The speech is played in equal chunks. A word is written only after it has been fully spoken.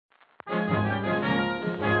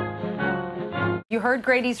You heard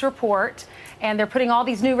Grady's report, and they're putting all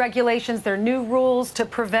these new regulations, there are new rules to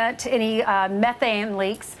prevent any methane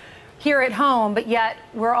leaks here at home, but yet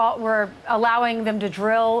we're allowing them to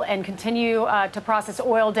drill and continue to process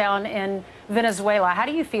oil down in Venezuela. How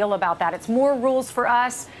do you feel about that? It's more rules for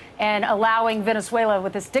us and allowing Venezuela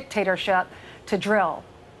with this dictatorship to drill.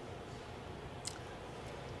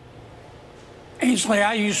 Ainsley,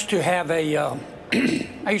 I used to have a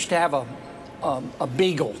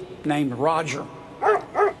beagle named Roger,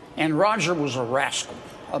 and Roger was a rascal.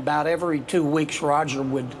 About every 2 weeks, Roger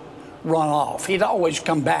would run off. He'd always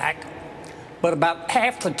come back, but about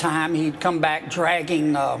half the time he'd come back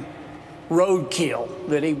dragging roadkill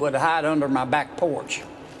that he would hide under my back porch.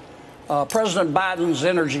 President Biden's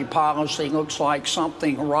energy policy looks like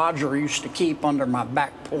something Roger used to keep under my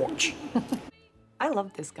back porch. I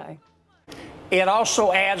love this guy. It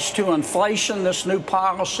also adds to inflation, this new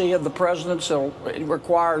policy of the president's. It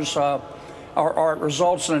requires or it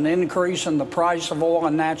results in an increase in the price of oil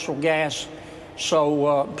and natural gas.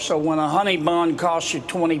 So when a honey bun costs you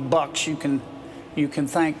 $20, you can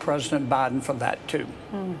thank President Biden for that too.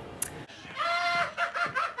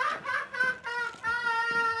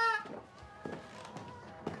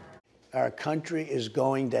 Our country is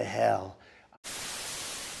going to hell.